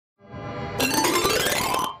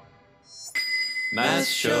Math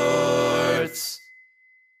Shorts.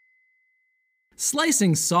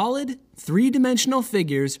 Slicing solid, three-dimensional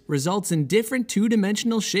figures results in different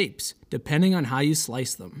two-dimensional shapes, depending on how you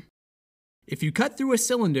slice them. If you cut through a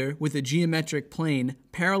cylinder with a geometric plane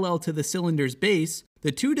parallel to the cylinder's base,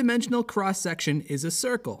 the two-dimensional cross-section is a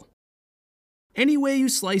circle. Any way you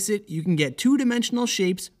slice it, you can get two-dimensional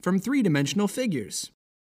shapes from three-dimensional figures.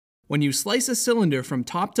 When you slice a cylinder from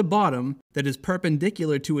top to bottom that is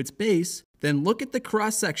perpendicular to its base, then look at the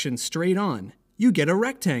cross-section straight on. You get a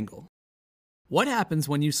rectangle. What happens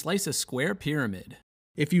when you slice a square pyramid?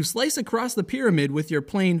 If you slice across the pyramid with your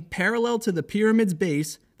plane parallel to the pyramid's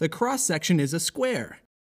base, the cross-section is a square.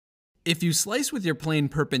 If you slice with your plane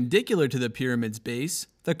perpendicular to the pyramid's base,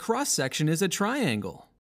 the cross-section is a triangle.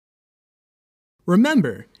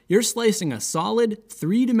 Remember, you're slicing a solid,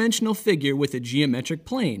 three-dimensional figure with a geometric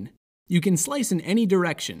plane. You can slice in any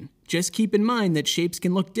direction. Just keep in mind that shapes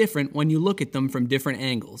can look different when you look at them from different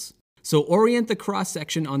angles. So orient the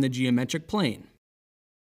cross-section on the geometric plane.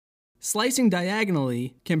 Slicing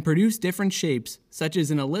diagonally can produce different shapes, such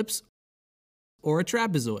as an ellipse or a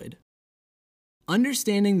trapezoid.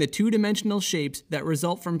 Understanding the two-dimensional shapes that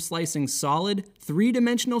result from slicing solid,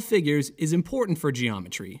 three-dimensional figures is important for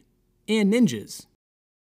geometry and ninjas.